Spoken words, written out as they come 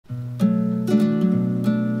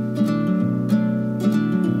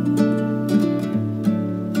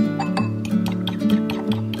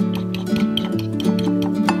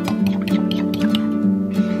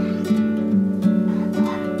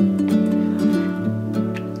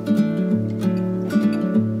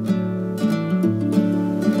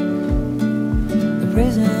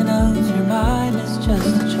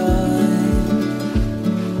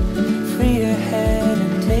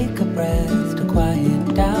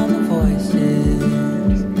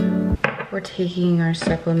We're taking our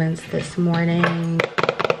supplements this morning.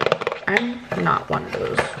 I'm not one of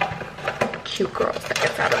those cute girls that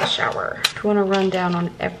gets out of the shower. If you want to run down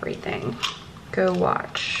on everything, go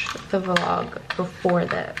watch the vlog before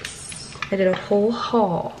this. I did a whole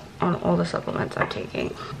haul on all the supplements I'm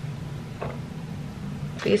taking.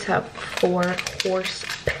 These have 4 horse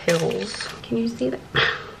pills. Can you see that?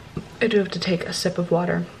 I do have to take a sip of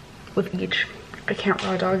water with each. I can't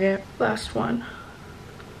raw dog it. Last one.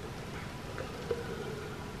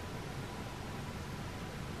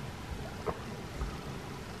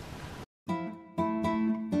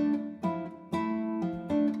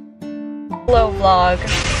 Hello vlog.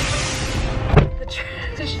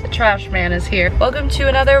 The trash man is here. Welcome to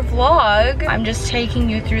another vlog. I'm just taking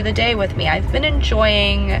you through the day with me. I've been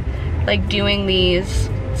enjoying like doing these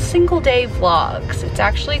single day vlogs. It's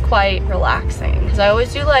actually quite relaxing because I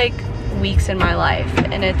always do like weeks in my life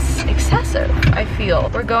and it's excessive, I feel.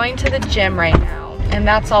 We're going to the gym right now and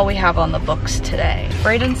that's all we have on the books today.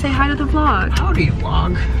 Brayden, say hi to the vlog. Howdy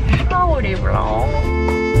vlog. Howdy vlog.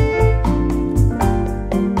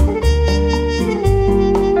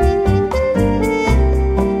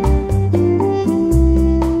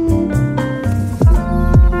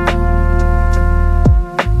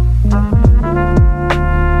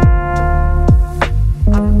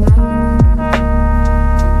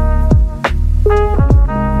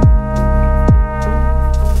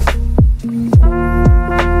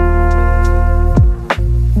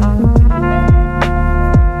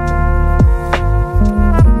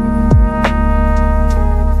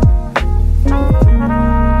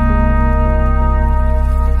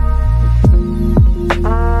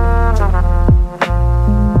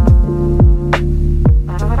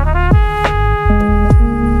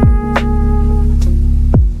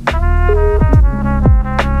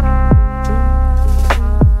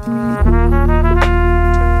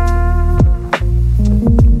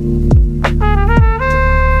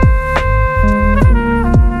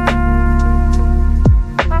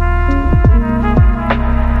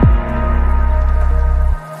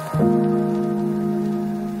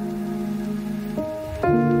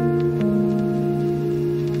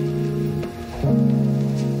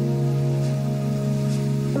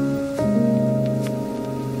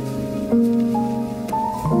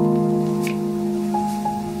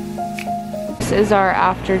 This is our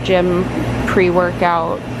after gym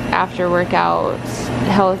pre-workout, after workout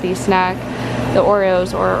healthy snack. The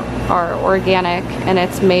Oreos are organic and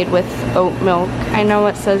it's made with oat milk. I know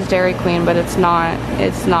it says Dairy Queen, but it's not.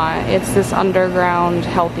 It's not. It's this underground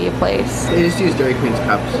healthy place. They just use Dairy Queen's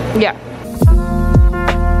cups. Yeah.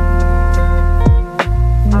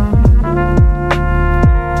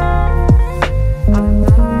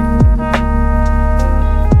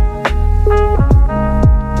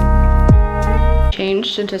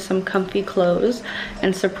 Changed into some comfy clothes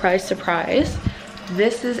and surprise, surprise,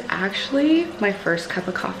 this is actually my first cup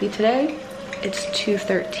of coffee today. It's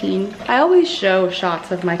 2:13. I always show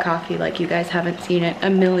shots of my coffee like you guys haven't seen it a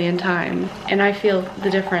million times and I feel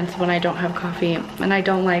the difference when I don't have coffee and I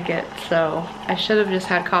don't like it. So I should have just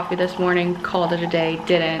had coffee this morning, called it a day,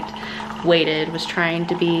 didn't, waited, was trying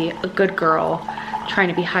to be a good girl, trying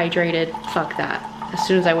to be hydrated. Fuck that. As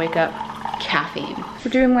soon as I wake up, caffeine. We're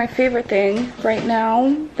doing my favorite thing right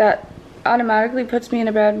now that automatically puts me in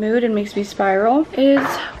a bad mood and makes me spiral is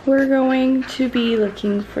we're going to be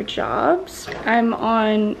looking for jobs. I'm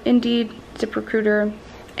on Indeed, ZipRecruiter,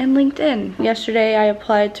 and LinkedIn. Yesterday I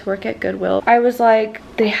applied to work at Goodwill. I was like,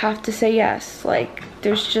 they have to say yes. Like,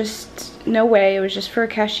 there's just no way. It was just for a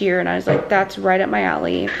cashier and I was like, that's right up my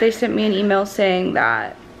alley. They sent me an email saying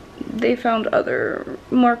that they found other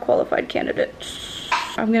more qualified candidates.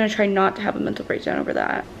 I'm gonna try not to have a mental breakdown over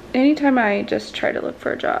that. Anytime I just try to look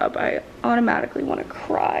for a job, I automatically want to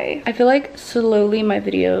cry. I feel like slowly my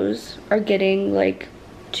videos are getting like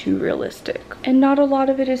too realistic. And not a lot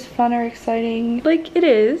of it is fun or exciting. Like it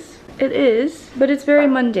is, but it's very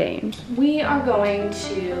mundane. We are going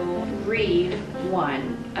to read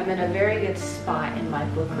one. I'm in a very good spot in my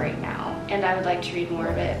book right now, and I would like to read more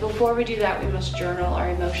of it. Before we do that, we must journal our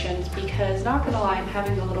emotions because, not gonna lie, I'm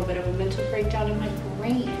having a little bit of a mental breakdown in my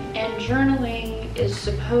brain. And journaling is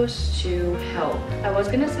supposed to help. I was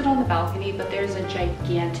gonna sit on the balcony, but there's a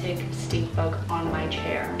gigantic stink bug on my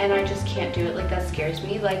chair, and I just can't do it. Like, that scares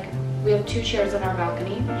me. Like, we have 2 chairs on our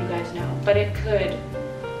balcony, you guys know, but it could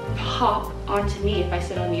pop onto me if I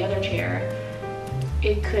sit on the other chair.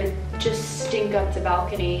 It could just stink up the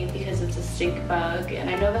balcony because it's a stink bug, and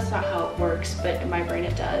I know that's not how it works, but in my brain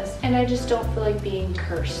it does. And I just don't feel like being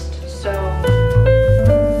cursed, so.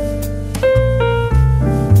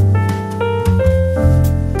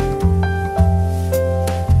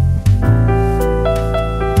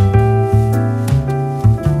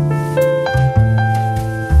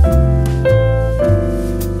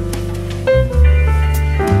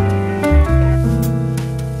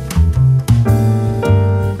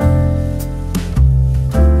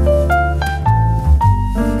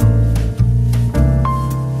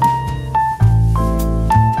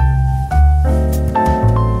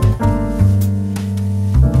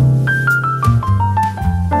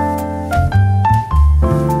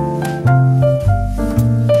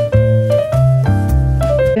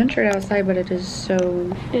 outside, but it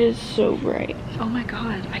is so bright. Oh my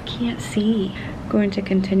god, I can't see. I'm going to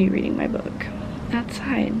continue reading my book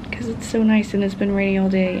outside because it's so nice and it's been raining all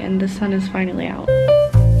day and the sun is finally out.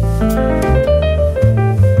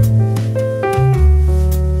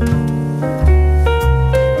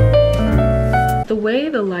 The way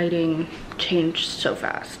the lighting changed so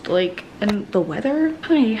fast, like, and the weather.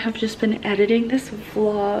 I have just been editing this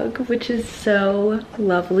vlog, which is so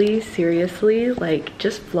lovely. Seriously, like,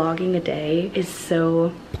 just vlogging a day is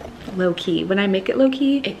so low-key. When I make it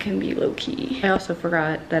low-key, it can be low-key. I also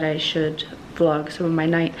forgot that I should vlog some of my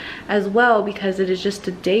night as well because it is just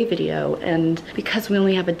a day video, and because we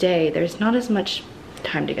only have a day, there's not as much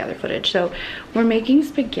time together footage. So we're making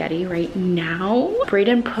spaghetti right now.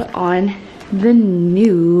 Brayden put on the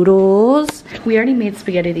noodles. We already made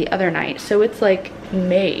spaghetti the other night, so it's like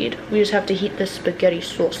made. We just have to heat the spaghetti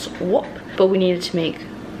sauce up, but we needed to make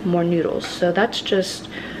more noodles, so that's just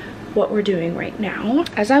what we're doing right now.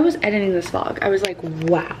 As I was editing this vlog, I was like,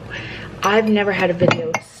 wow, I've never had a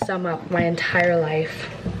video sum up my entire life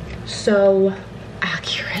so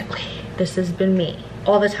accurately. This has been me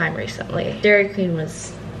all the time recently. Dairy Queen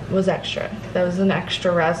was extra. That was an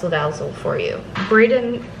extra razzle dazzle for you.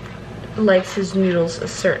 Brayden likes his noodles a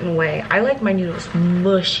certain way. I like my noodles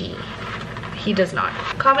mushy. He does not.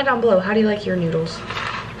 Comment down below, how do you like your noodles?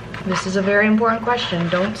 This is a very important question.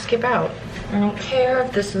 Don't skip out. I don't care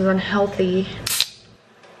if this is unhealthy.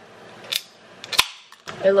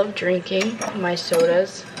 I love drinking my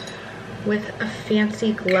sodas with a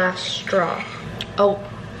fancy glass straw. Oh,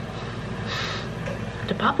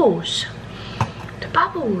 the bubbles. The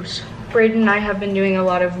bubbles. Brayden and I have been doing a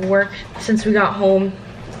lot of work since we got home.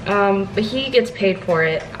 But he gets paid for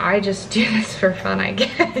it. I just do this for fun, I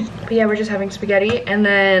guess. But yeah, we're just having spaghetti, and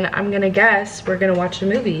then I'm gonna guess we're gonna watch a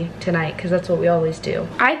movie tonight because that's what we always do.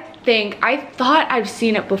 I thought I've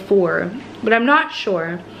seen it before, but I'm not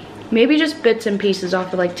sure. Maybe just bits and pieces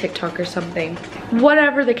off of like TikTok or something.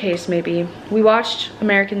 Whatever the case may be, we watched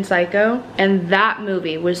American Psycho, and that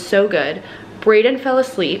movie was so good. Brayden fell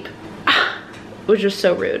asleep. It was just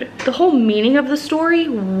so rude. The whole meaning of the story,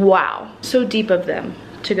 wow. So deep of them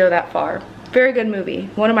to go that far. Very good movie.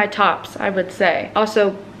 One of my tops, I would say.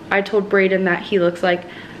 Also, I told Brayden that he looks like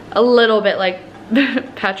a little bit like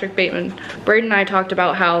Patrick Bateman. Brayden and I talked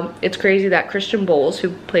about how it's crazy that Christian Bowles,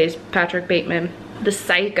 who plays Patrick Bateman, the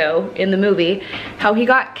psycho in the movie, how he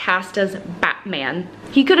got cast as Batman.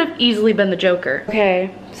 He could have easily been the Joker.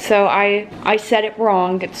 Okay, so I said it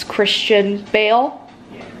wrong. It's Christian Bale.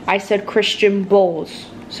 I said Christian Bowles.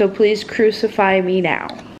 So please crucify me now.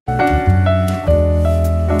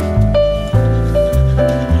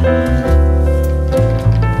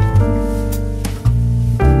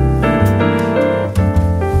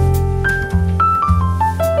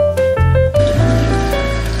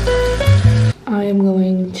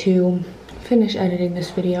 To finish editing this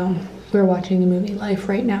video. We're watching the movie Life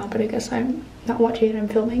right now, but I guess I'm not watching it, I'm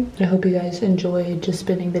filming. I hope you guys enjoyed just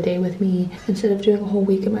spending the day with me instead of doing a whole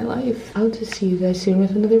week of my life. I'll just see you guys soon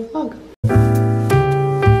with another vlog.